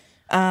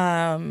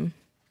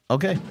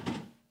 Okay.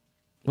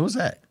 What was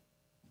that?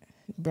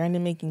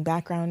 Brandon making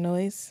background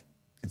noise.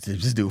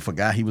 This dude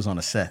forgot he was on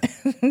a set.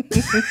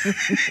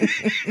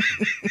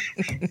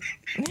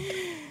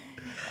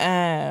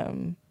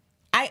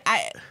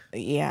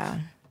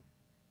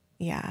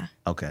 Yeah.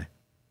 Okay.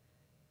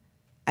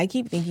 I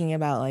keep thinking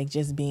about like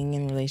just being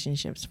in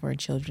relationships for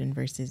children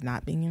versus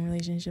not being in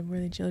relationship for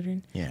the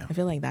children. Yeah. I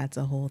feel like that's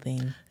a whole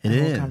thing. It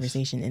is. A whole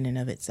conversation in and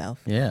of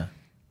itself. Yeah.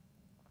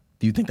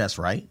 Do you think that's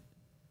right?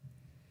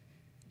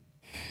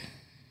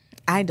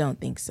 I don't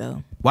think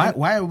so. Why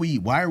are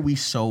we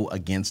so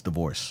against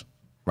divorce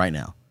right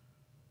now?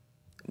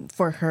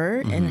 For her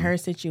in her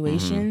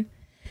situation,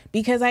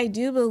 because I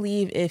do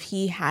believe if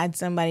he had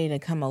somebody to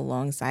come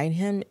alongside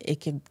him, it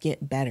could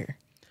get better.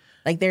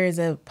 Like there is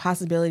a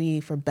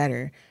possibility for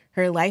better.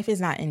 Her life is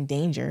not in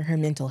danger. Her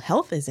mental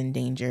health is in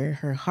danger.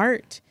 Her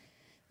heart,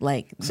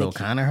 so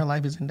kind of her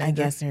life is in danger. I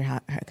guess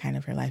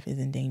her life is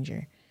in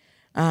danger.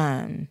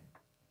 That's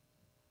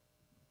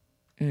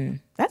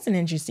an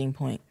interesting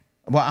point.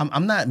 Well,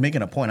 I'm not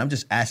making a point. I'm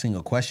just asking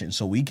a question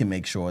so we can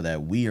make sure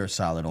that we are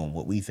solid on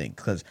what we think.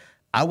 Because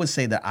I would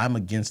say that I'm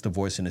against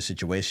divorce in a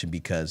situation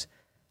because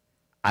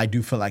I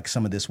do feel like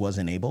some of this was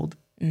enabled.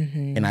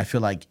 And I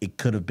feel like it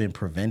could have been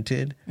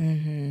prevented.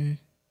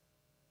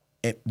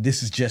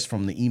 This is just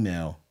from the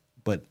email,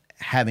 but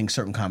having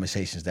certain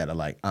conversations that are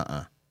like,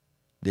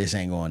 this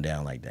ain't going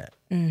down like that.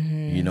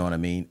 You know what I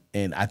mean?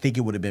 And I think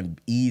it would have been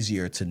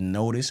easier to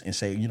notice and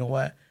say, you know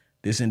what?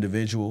 This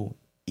individual,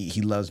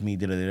 he loves me,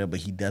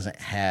 but he doesn't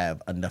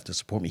have enough to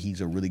support me.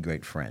 He's a really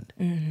great friend.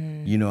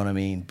 You know what I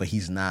mean? But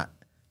he's not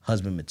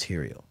husband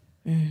material.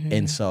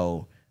 And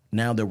so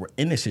now that we're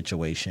in this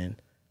situation,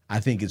 I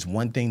think it's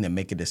one thing to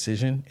make a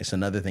decision. It's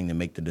another thing to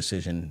make the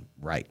decision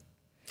right.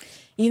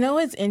 You know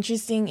what's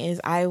interesting is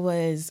I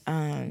was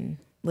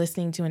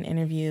listening to an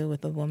interview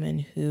with a woman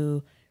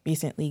who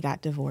recently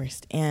got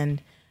divorced,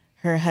 and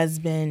her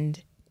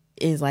husband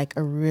is like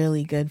a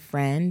really good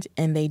friend,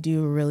 and they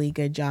do a really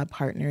good job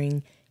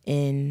partnering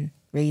in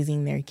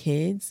raising their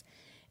kids.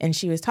 And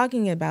she was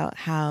talking about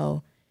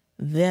how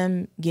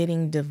them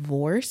getting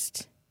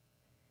divorced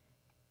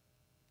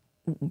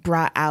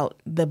brought out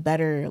the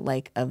better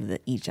of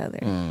each other.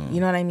 You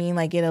know what I mean?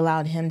 Like it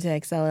allowed him to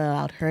excel, it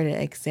allowed her to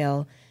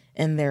excel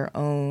in their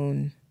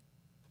own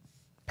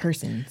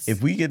persons.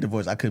 If we get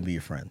divorced, I couldn't be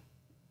your friend.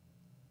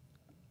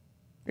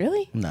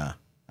 Really? Nah.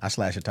 I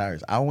slash your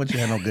tires. I don't want you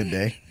to have no good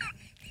day.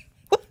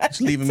 What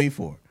you leaving me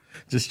for?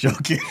 Just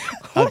joking.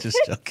 I'm just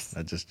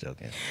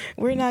joking.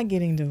 We're not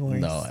getting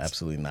divorced. No,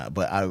 absolutely not.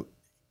 But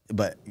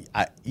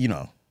I,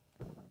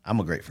 I'm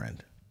a great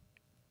friend.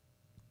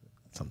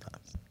 Sometimes.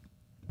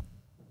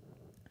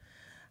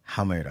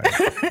 How married are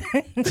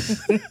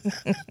you?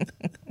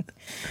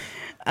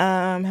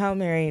 How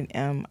married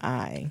am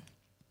I?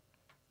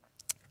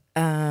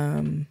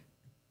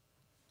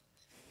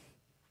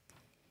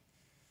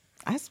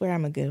 I swear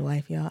I'm a good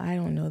wife, y'all. I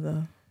don't know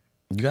though.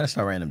 You got to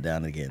start writing them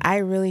down again. I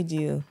really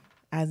do,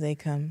 as they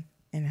come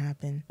and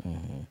happen.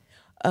 Mm-hmm.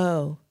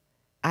 Oh,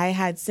 I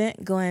had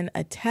sent Glenn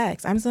a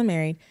text. I'm still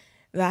married.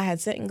 But I had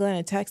sent Glenn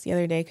a text the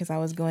other day because I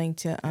was going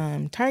to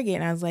Target,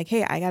 and I was like,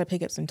 hey, I got to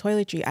pick up some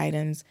toiletry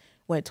items.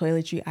 What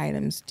toiletry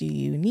items do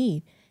you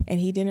need? And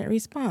he didn't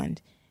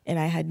respond. And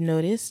I had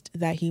noticed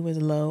that he was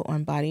low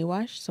on body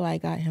wash, so I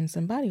got him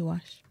some body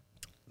wash.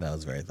 That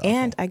was very thoughtful.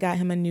 And I got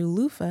him a new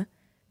loofah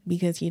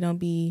because he don't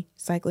be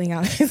cycling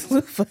out his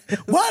loofah.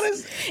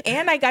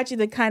 And I got you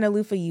the kind of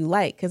loofah you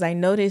like because I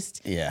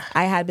noticed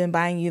I had been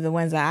buying you the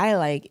ones that I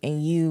like,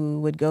 and you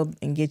would go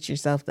and get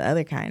yourself the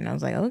other kind. And I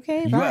was like,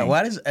 okay, fine.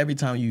 Why does every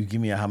time you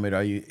give me a how married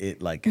are you,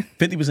 it like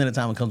 50% of the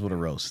time it comes with a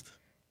roast?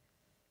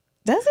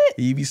 Does it?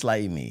 You be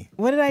slighting me.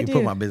 What did I do? You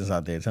put my business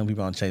out there. Telling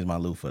people I don't change my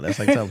loofah. That's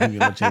like telling people you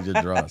don't change your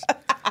drawers.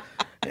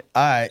 All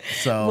right,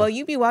 so. Well,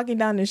 you be walking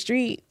down the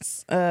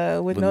streets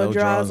with no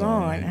drawers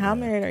on. How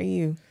married are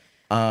you?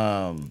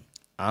 I'm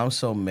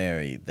so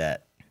married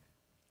that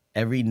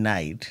every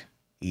night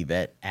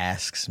Yvette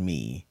asks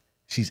me,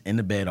 she's in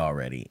the bed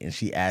already, and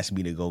she asked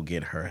me to go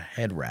get her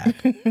head wrap,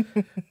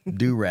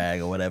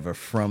 do-rag or whatever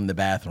from the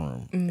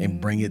bathroom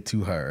and bring it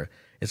to her.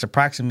 It's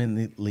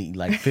approximately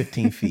like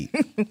 15 feet,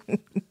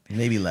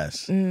 maybe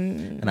less.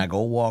 And I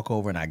go walk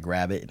over and I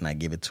grab it and I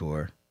give it to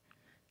her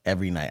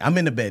every night. I'm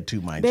in the bed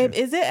too, mind you. Babe,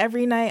 is it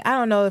every night? I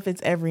don't know if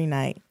it's every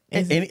night.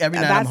 Every night I'm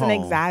home. That's an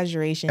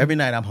exaggeration. Every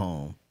night I'm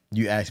home.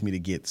 You ask me to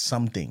get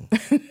something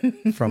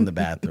from the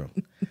bathroom.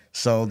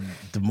 So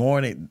the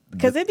morning.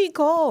 Because it'd be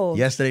cold.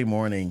 Yesterday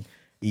morning,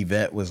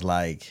 Yvette was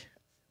like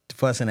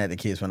fussing at the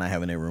kids for not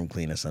having their room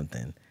clean or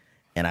something.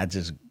 And I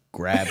just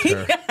grabbed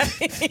her.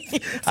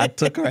 I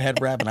took her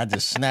head wrap and I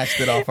just snatched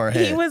it off her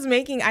head.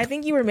 I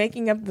think you were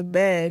making up the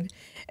bed.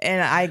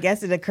 And I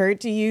guess it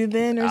occurred to you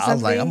then or something. I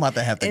was like, I'm about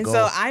to have to go. And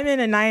so I'm in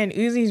Anaya and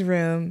Uzi's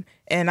room,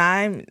 and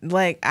I'm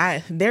like,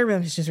 their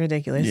room is just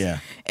ridiculous. Yeah.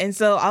 And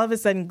so all of a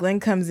sudden, Glenn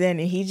comes in,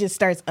 and he just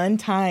starts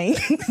untying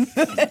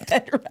the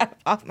head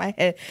wrap off my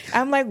head.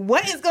 I'm like,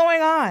 what is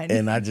going on?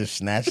 And I just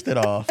snatched it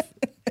off,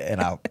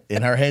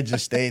 and her head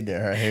just stayed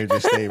there. Her hair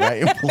just stayed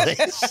right in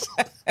place.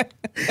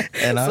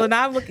 So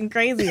now I'm looking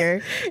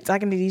crazier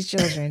talking to these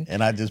children.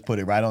 And I just put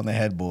it right on the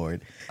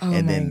headboard.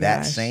 And then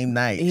that same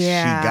night, she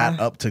got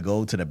up to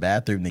go to the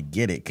bathroom to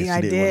get it because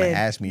she didn't want to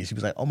ask me. She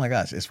was like, oh my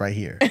gosh, it's right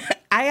here.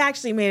 I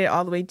actually made it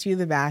all the way to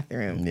the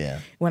bathroom. Yeah.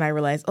 When I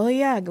realized, oh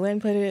yeah,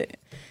 Glenn put it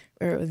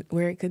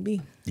where it could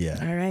be. Yeah.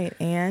 All right.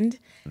 And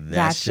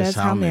that's just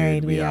how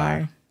married we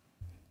are.